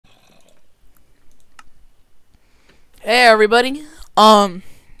Hey everybody. I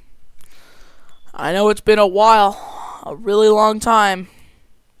know it's been a while, a really long time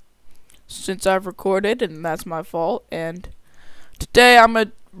since I've recorded, and that's my fault. And today I'm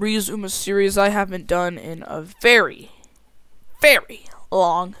gonna resume a series I haven't done in a very, very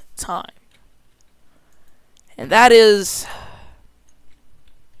long time. And that is,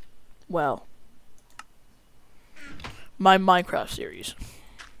 well, my Minecraft series.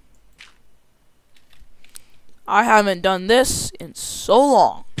 I haven't done this in so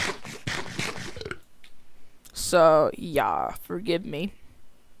long. So, yeah, forgive me.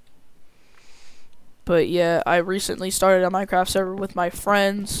 But yeah, I recently started a Minecraft server with my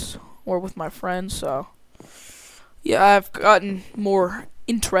friends, so yeah, I've gotten more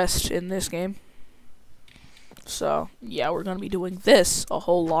interest in this game. So, yeah, we're gonna be doing this a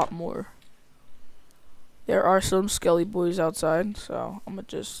whole lot more. There are some skelly boys outside, so I'm gonna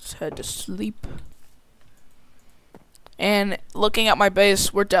just head to sleep. And looking at my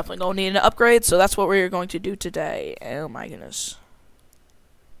base, we're definitely going to need an upgrade, so that's what we're going to do today. Oh my goodness.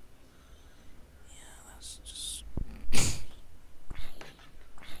 Yeah, that's just...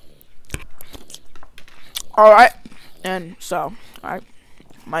 Alright. And so, alright.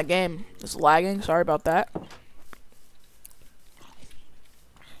 My game is lagging, sorry about that.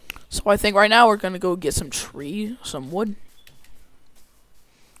 So I think right now we're going to go get some wood.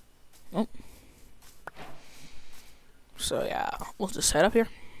 Oh. So yeah, we'll just head up here.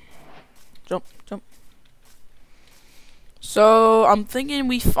 Jump. So I'm thinking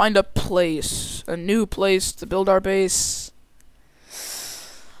we find a new place to build our base.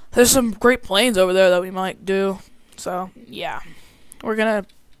 There's some great plains over there that we might do. So yeah, we're gonna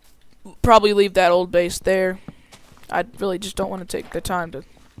probably leave that old base there. I really just don't want to take the time to.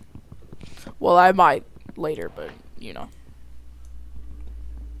 Well, I might later, but you know.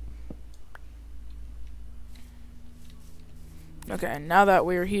 Okay, now that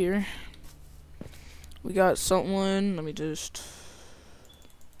we're here, we got someone. Let me just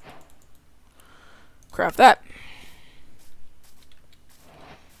craft that.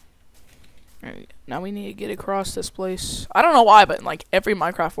 Alright, now we need to get across this place. I don't know why, but in like every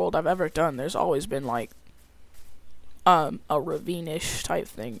Minecraft world I've ever done, there's always been like a ravine-ish type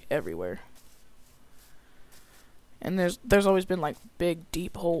thing everywhere. And there's always been like big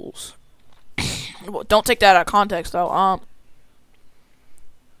deep holes. Well, don't take that out of context though.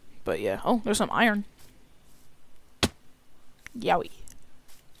 But yeah. Oh, there's some iron. Yowie.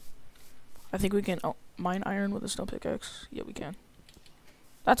 I think we can mine iron with a stone pickaxe. Yeah, we can.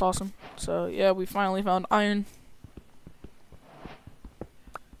 That's awesome. So yeah, we finally found iron.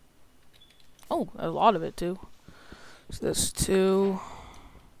 Oh, a lot of it too. So that's 2,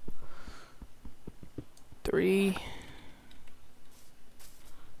 3.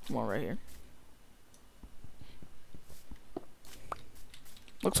 More right here.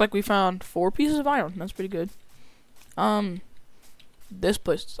 Looks like we found 4 pieces of iron. That's pretty good. This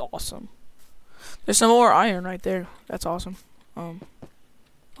place is awesome. There's some more iron right there. That's awesome. Oh,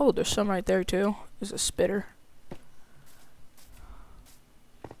 there's some right there too. There's a spitter.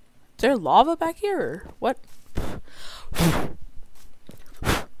 Is there lava back here or what?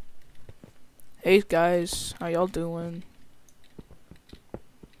 Hey guys, how y'all doing?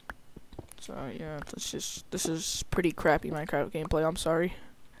 So yeah, this is pretty crappy Minecraft gameplay. I'm sorry.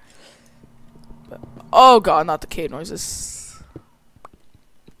 But, oh god, not the cave noises.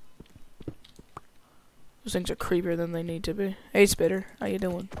 Those things are creepier than they need to be. Hey Spitter, how you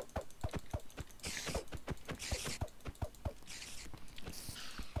doing?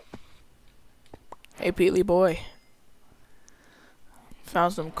 Hey Peely boy.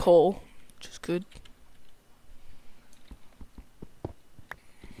 Found some coal, which is good.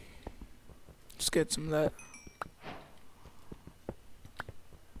 Let's get some of that.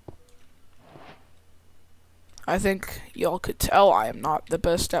 I think y'all could tell I am not the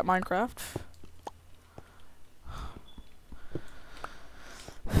best at Minecraft.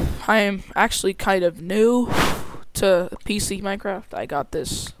 I am actually kind of new to PC Minecraft. I got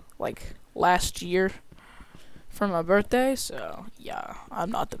this like last year for my birthday, so yeah,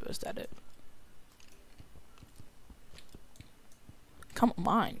 I'm not the best at it. Come on,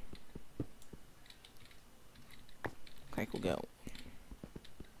 mine. Okay, we'll go.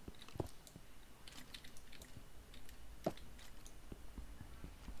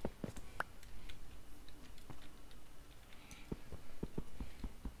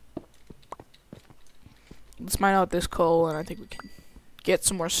 Let's mine out this coal, and I think we can get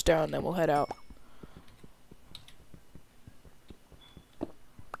some more stone, then we'll head out.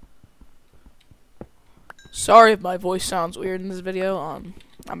 Sorry if my voice sounds weird in this video.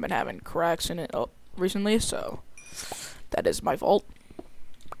 I've been having cracks in it recently, so That is my fault.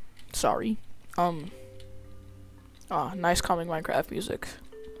 Sorry. Nice calming Minecraft music.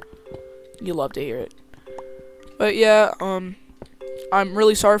 You love to hear it. But yeah, I'm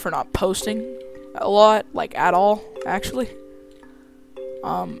really sorry for not posting a lot, like at all, actually.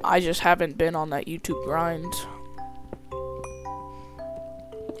 I just haven't been on that YouTube grind.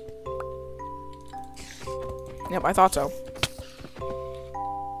 Yep, I thought so.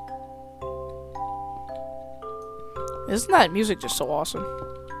 Isn't that music just so awesome?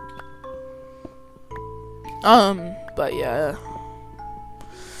 But yeah.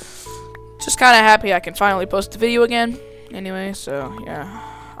 Just kind of happy I can finally post the video again. Anyway, so yeah.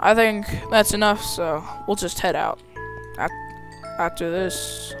 I think that's enough, so we'll just head out. After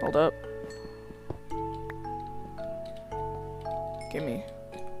this, hold up. Gimme.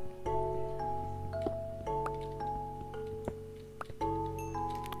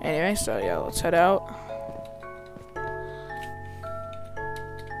 Anyway, so yeah, let's head out.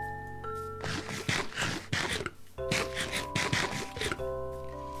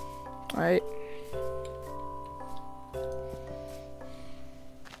 Alright.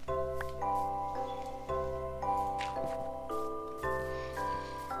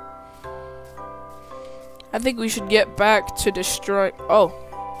 I think we should get back to destroy. Oh.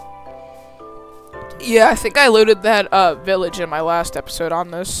 Yeah, I think I looted that village in my last episode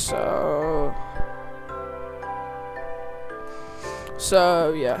on this,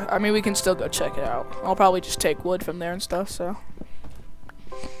 so yeah. I mean, we can still go check it out. I'll probably just take wood from there and stuff, so.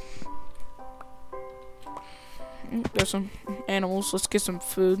 There's some animals. Let's get some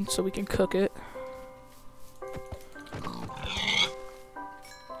food so we can cook it.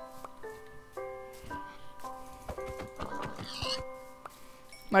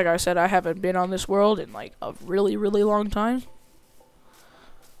 Like I said, I haven't been on this world in like a really, really long time.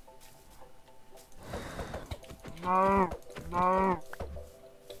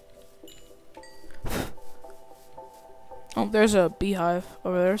 Oh, there's a beehive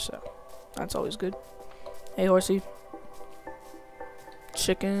over there, so that's always good. Hey, horsey.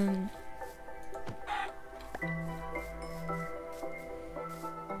 Chicken.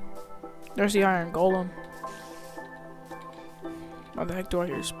 There's the iron golem. Why the heck do I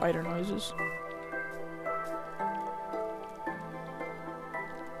hear spider noises?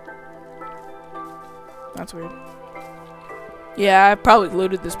 That's weird. Yeah, I probably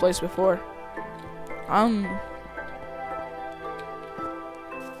looted this place before.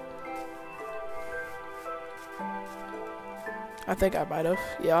 I think I might have,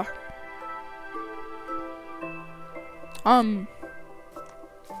 yeah.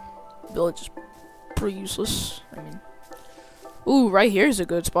 Village is pretty useless. I mean, ooh, right here is a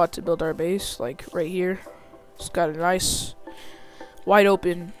good spot to build our base. Like right here, it's got a nice, wide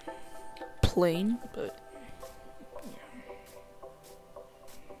open plain. But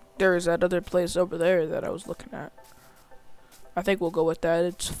there is that other place over there that I was looking at. I think we'll go with that.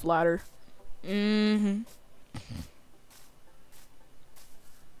 It's flatter.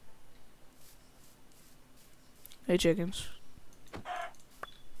 Hey, chickens.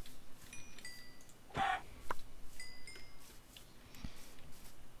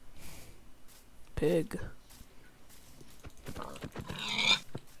 Pig.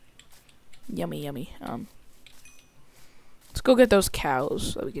 Yummy, yummy. Let's go get those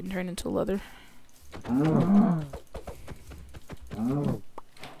cows so we can turn into leather.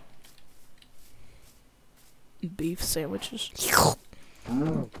 Beef sandwiches.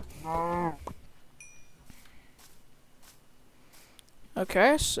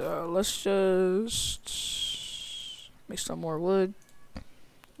 Okay, so let's just make some more wood.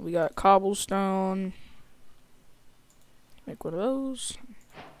 We got cobblestone. Make one of those.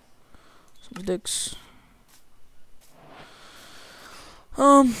 Some sticks.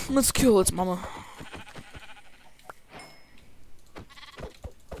 Let's kill its mama.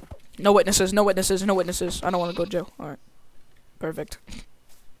 No witnesses, no witnesses, no witnesses. I don't want to go to jail. Alright. Perfect.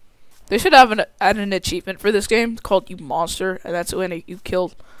 They should have add an achievement for this game called You Monster, and that's when you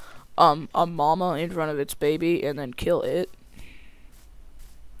killed a mama in front of its baby and then kill it.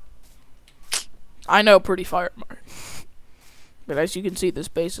 I know, pretty fire. But as you can see, this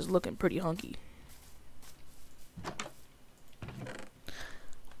base is looking pretty hunky.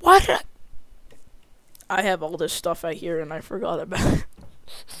 What? I have all this stuff out here and I forgot about it.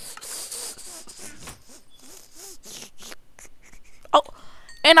 Oh,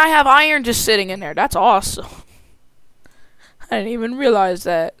 and I have iron just sitting in there. That's awesome. I didn't even realize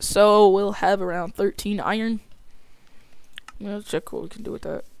that. So we'll have around 13 iron. Let's check what we can do with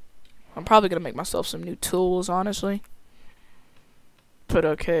that. I'm probably gonna make myself some new tools, honestly. But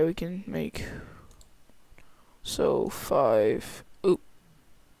okay, we can make So 5. Oop.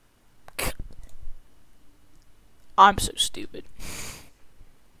 I'm so stupid.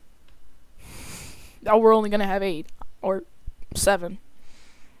 Now we're only gonna have 8 or 7.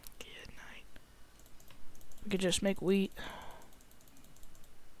 Good night. We could just make wheat.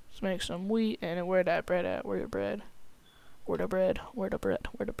 Let's make some wheat. And where that bread at? Where the bread? Where the bread? Where the bread?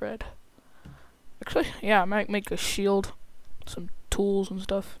 Where the bread? Actually, yeah, I might make a shield, some tools and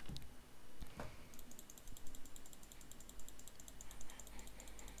stuff.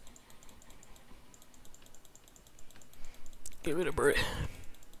 Give it a bread.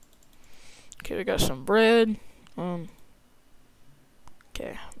 Okay, we got some bread. Okay,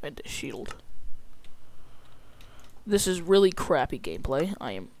 made the shield. This is really crappy gameplay.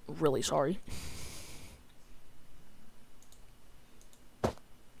 I am really sorry.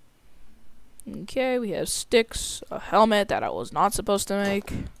 Okay, we have sticks, a helmet that I was not supposed to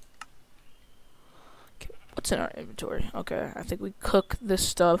make. Okay, what's in our inventory? Okay, I think we cook this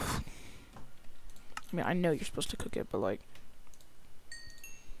stuff. I mean, I know you're supposed to cook it, but like...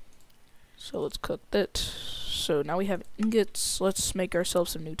 So let's cook that. So now we have ingots. Let's make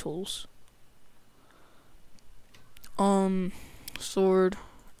ourselves some new tools. Sword,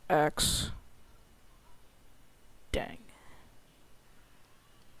 axe. Dang.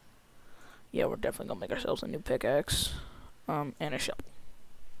 Yeah, we're definitely gonna make ourselves a new pickaxe. And a shovel.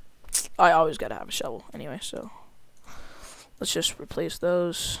 I always gotta have a shovel anyway, so let's just replace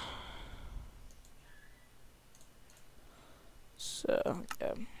those. So,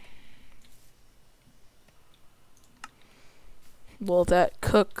 yeah. We'll that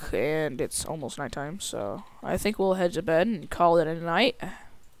cook, and it's almost nighttime, so I think we'll head to bed and call it a night.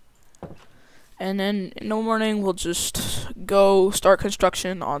 And then in the morning, we'll just go start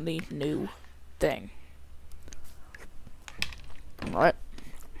construction on the new thing. Alright.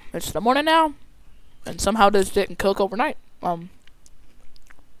 It's the morning now, and somehow this didn't cook overnight. Alright,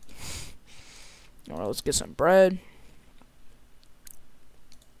 let's get some bread.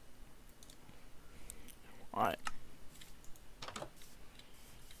 Alright.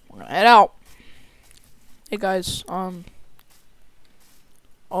 We're gonna head out. Hey guys, oh,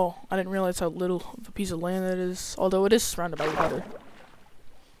 I didn't realize how little of a piece of land that is, although it is surrounded by water.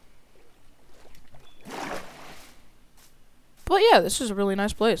 But yeah, this is a really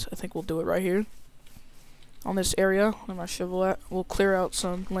nice place. I think we'll do it right here. On this area, where my shovel at, we'll clear out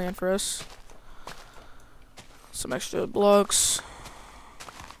some land for us. Some extra blocks.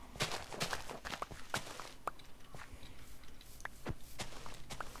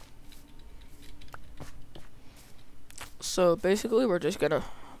 So basically, we're just gonna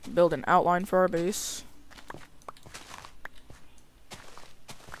build an outline for our base.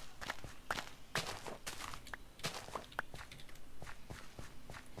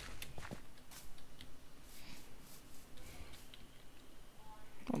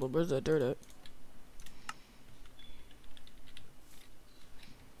 Oh, where's that dirt at?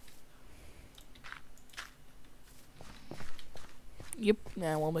 Yep,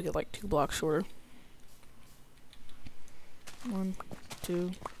 yeah, we'll make it like 2 blocks shorter. 1,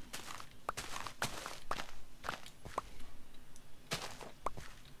 2.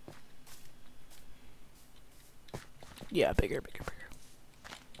 Yeah, bigger.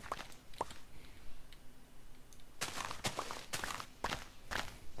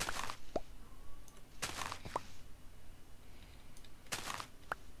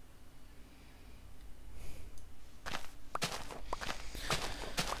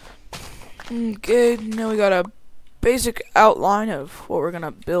 Okay, now we got a basic outline of what we're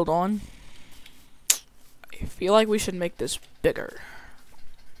gonna build on. I feel like we should make this bigger.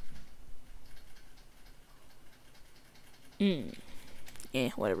 Yeah,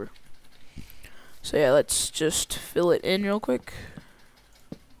 whatever. So yeah, let's just fill it in real quick.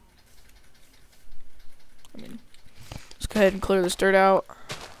 Let's go ahead and clear this dirt out.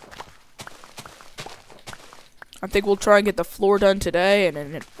 I think we'll try and get the floor done today, and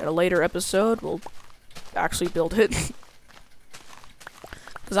then in a later episode, we'll actually build it.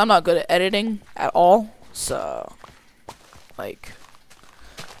 Because I'm not good at editing at all, so, like,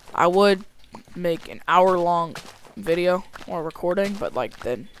 I would make an hour-long video or recording, but, like,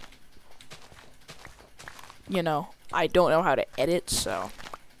 then, you know, I don't know how to edit, so,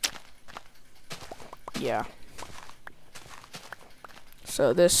 yeah.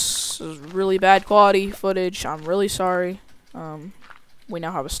 So this is really bad quality footage. I'm really sorry. We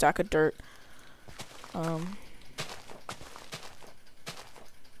now have a stack of dirt.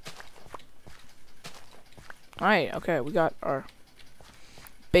 Alright, okay, we got our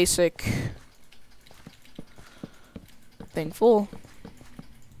basic thing full.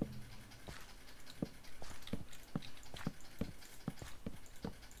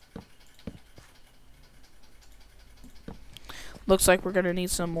 looks like we're gonna need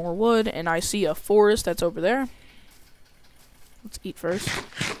some more wood, and I see a forest that's over there. Let's eat first.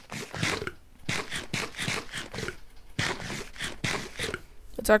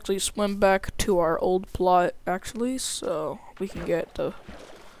 Let's actually swim back to our old plot, actually, so we can get the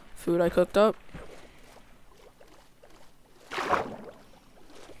food I cooked up.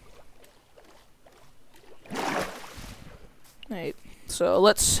 Alright, so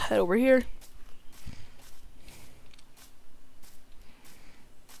let's head over here.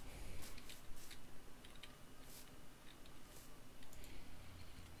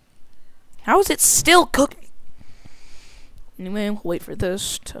 How is it still cooking? Anyway, we'll wait for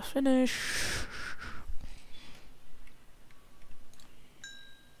this to finish.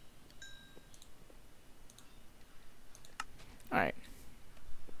 Alright.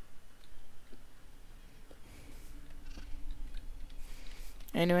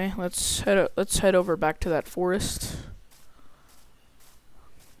 Anyway, let's head over back to that forest.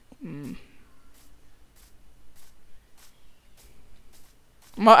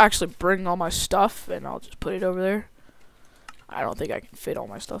 I'll actually bring all my stuff and I'll just put it over there. I don't think I can fit all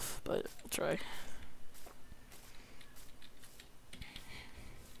my stuff, but I'll try.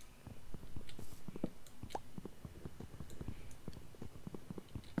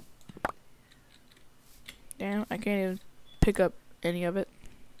 Damn, I can't even pick up any of it.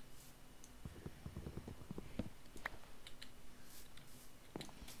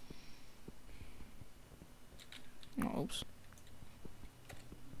 Oh, oops.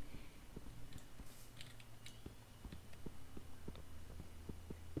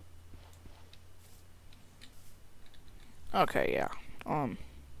 Okay, yeah.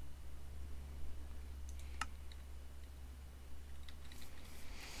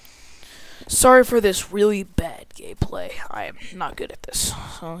 Sorry for this really bad gameplay. I am not good at this.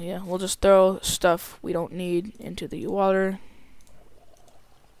 So yeah, we'll just throw stuff we don't need into the water.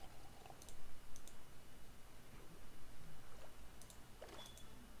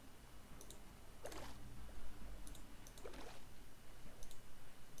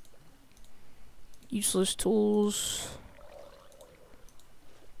 Useless tools.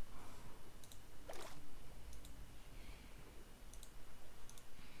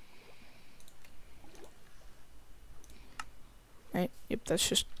 Right, yep,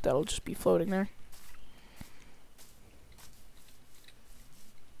 that'll just be floating there.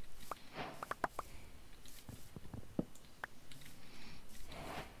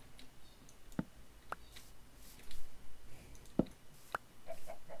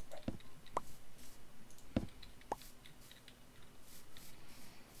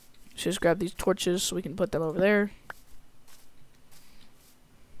 Just grab these torches so we can put them over there.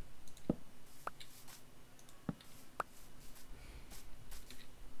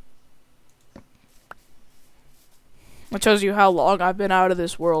 That shows you how long I've been out of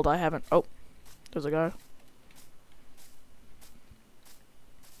this world. I haven't. Oh, there's a guy.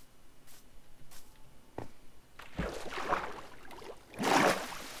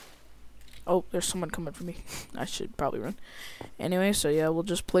 Oh, there's someone coming for me. I should probably run. Anyway, so yeah, we'll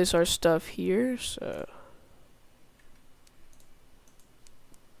just place our stuff here. So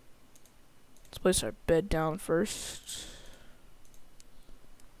let's place our bed down first.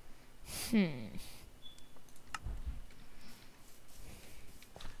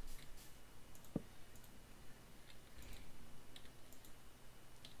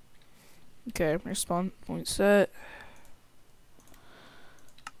 Okay, respawn point set.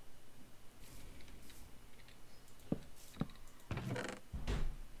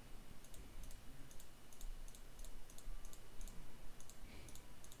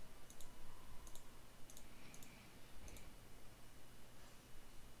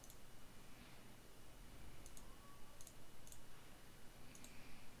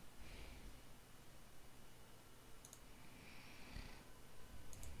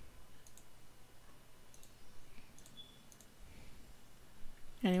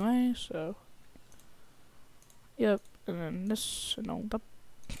 Anyway, so yep, and then this and all that.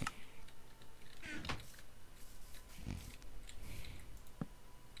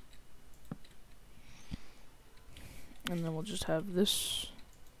 And then we'll just have this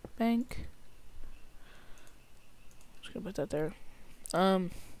bank. Just gonna put that there.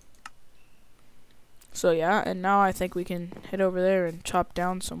 So yeah, and now I think we can head over there and chop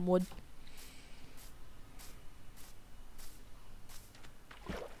down some wood.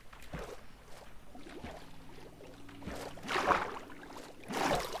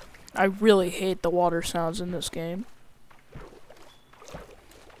 I really hate the water sounds in this game.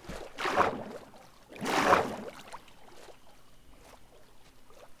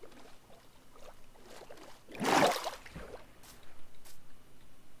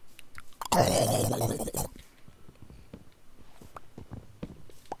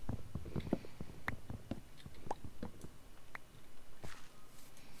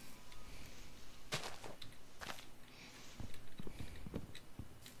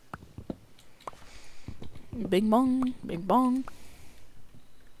 Bing bong, bing bong.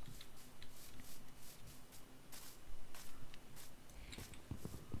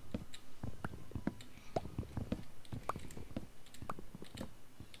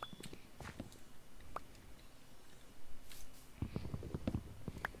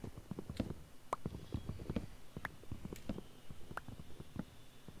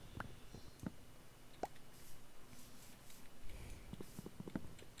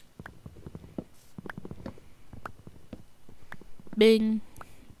 Bing,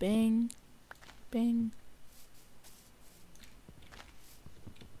 bing, bing.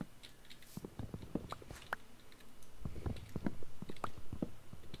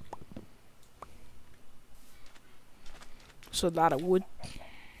 So a lot of wood.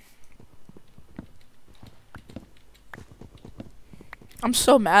 I'm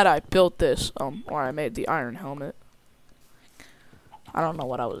so mad I built this, or I made the iron helmet. I don't know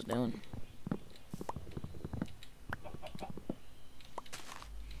what I was doing.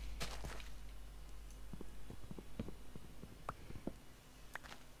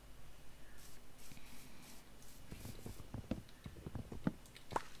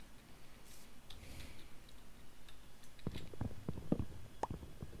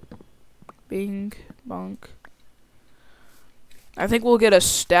 Bing, bonk. I think we'll get a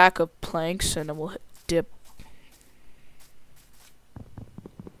stack of planks and then we'll dip.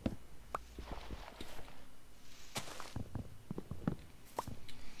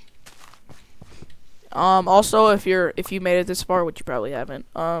 Also, if you made it this far, which you probably haven't,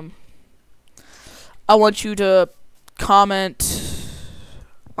 I want you to comment,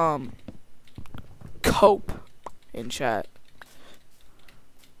 cope in chat.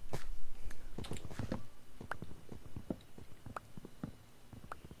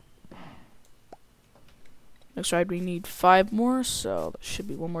 Next ride we need 5 more, so there should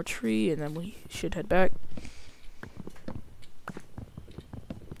be 1 more tree, and then we should head back.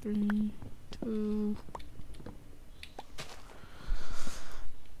 3, 2.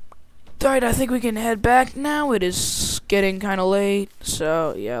 Alright, I think we can head back now. It is getting kind of late,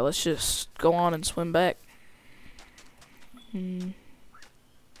 so yeah, let's just go on and swim back.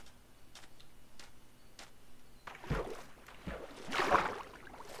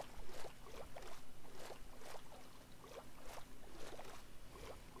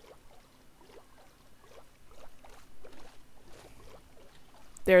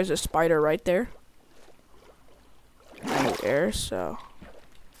 There's a spider right there in the air, so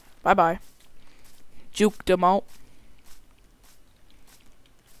bye bye. Juke them out.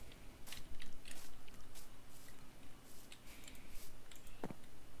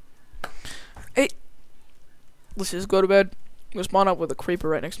 Hey, let's just go to bed. We'll spawn up with a creeper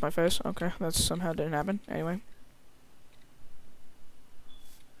right next to my face. Okay, that somehow didn't happen. Anyway.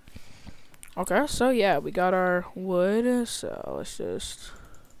 Okay, so yeah, we got our wood, so let's just...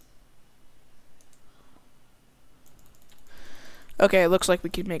 Okay, it looks like we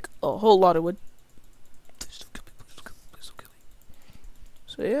can make a whole lot of wood.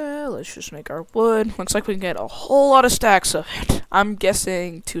 So yeah, let's just make our wood. Looks like we can get a whole lot of stacks of it. I'm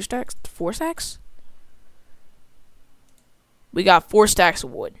guessing 2 stacks? 4 stacks? We got 4 stacks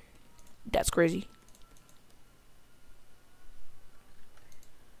of wood. That's crazy.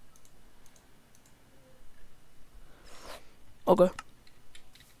 Okay.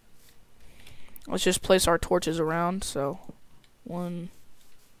 Let's just place our torches around, so 1,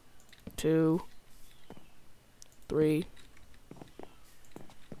 2, 3.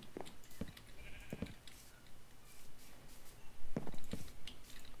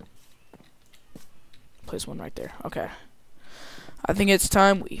 Place 1 right there. Okay. I think it's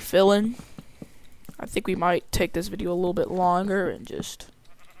time we fill in. I think we might take this video a little bit longer and just...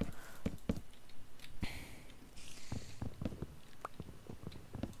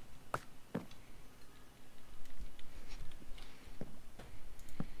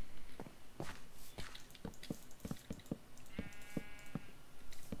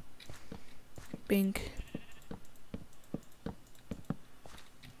 Bink.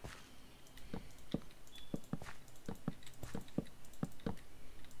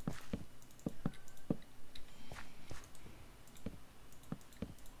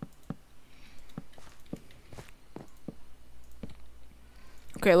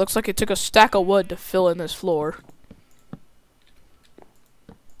 Okay, looks like it took a stack of wood to fill in this floor.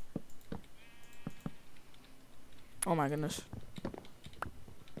 Oh my goodness.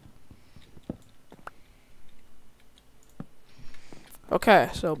 Okay,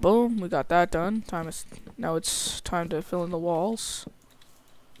 so boom, we got that done. Now it's time to fill in the walls.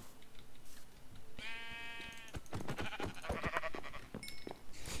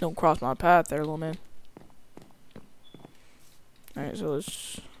 Don't cross my path there, little man. Alright, so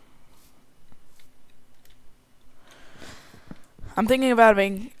let's... I'm thinking of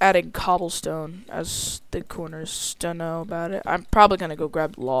adding cobblestone as the corners. Don't know about it. I'm probably gonna go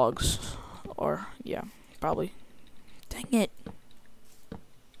grab logs. Or, yeah, probably. Dang it.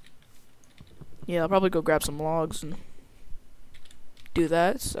 Yeah, I'll probably go grab some logs and do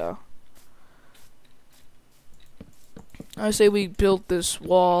that, so. I say we build this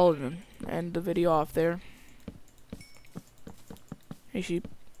wall and end the video off there. Hey, sheep.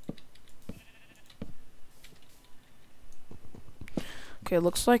 Okay,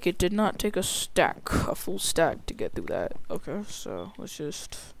 looks like it did not take a full stack to get through that. Okay, so let's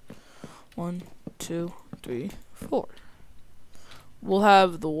just 1, 2, 3, 4. We'll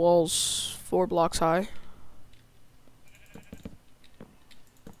have the walls 4 blocks high.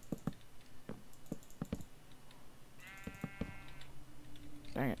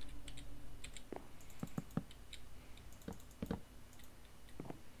 Dang it.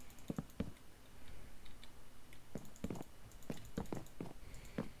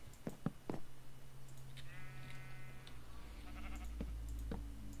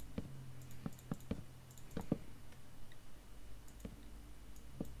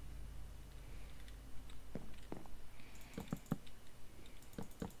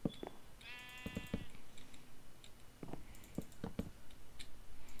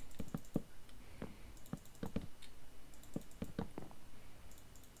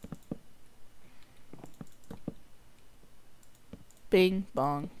 Bing,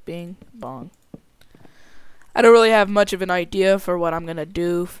 bong, bing, bong. I don't really have much of an idea for what I'm gonna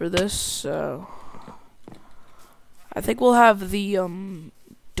do for this, so I think we'll have the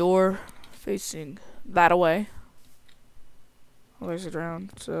door facing that away. There's it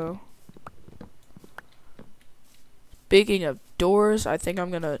around, so speaking of doors, I think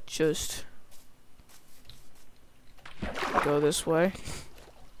I'm gonna just go this way.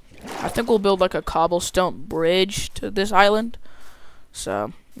 I think we'll build like a cobblestone bridge to this island.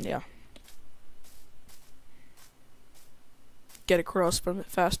 So, yeah. Get across from it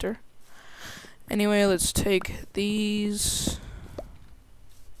faster. Anyway, let's take these.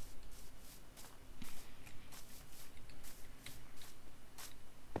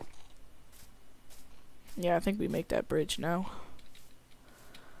 Yeah, I think we make that bridge now.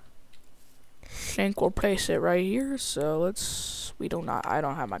 Think we'll place it right here, so let's... I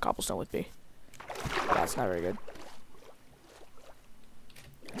don't have my cobblestone with me. That's not very good.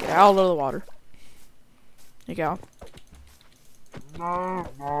 Get out of the water. There you go.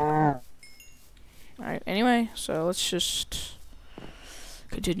 Alright, anyway, so let's just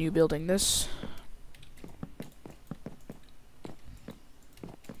continue building this.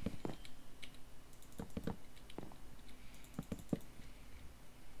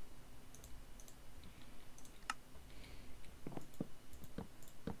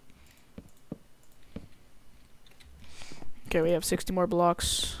 Okay, we have 60 more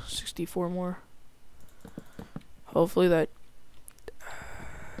blocks, 64 more. Hopefully that...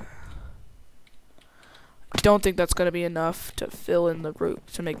 I don't think that's gonna be enough to fill in the roof,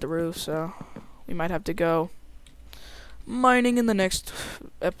 to make the roof, so we might have to go mining in the next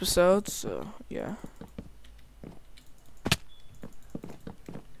episode, so yeah.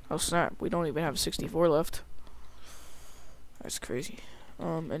 Oh snap, we don't even have 64 left. That's crazy.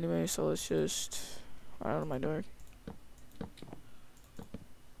 Anyway, so let's just... What am I doing?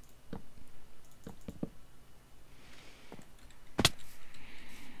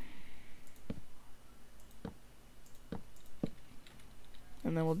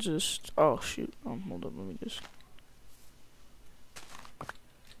 And then we'll just... Oh shoot, hold up, let me just...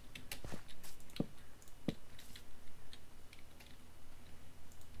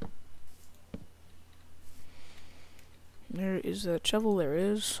 There is that shovel, there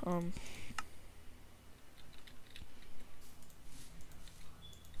is,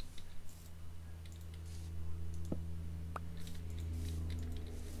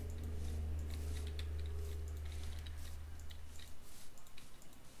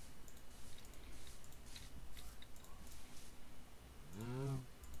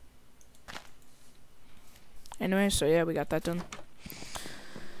 Anyway, so yeah, we got that done.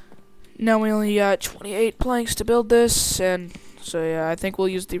 Now we only got 28 planks to build this, and so yeah, I think we'll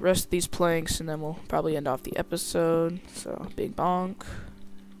use the rest of these planks, and then we'll probably end off the episode. So, big bonk.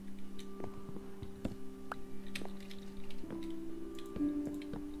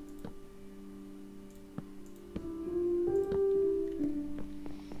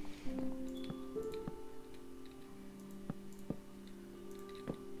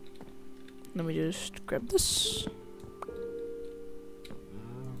 Let me just grab this.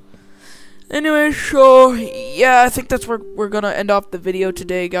 Anyway, so yeah, I think that's where we're gonna end off the video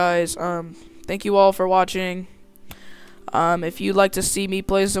today, guys. Thank you all for watching. If you'd like to see me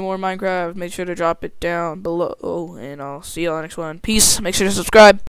play some more Minecraft, make sure to drop it down below, and I'll see you on the next one. Peace. Make sure to subscribe.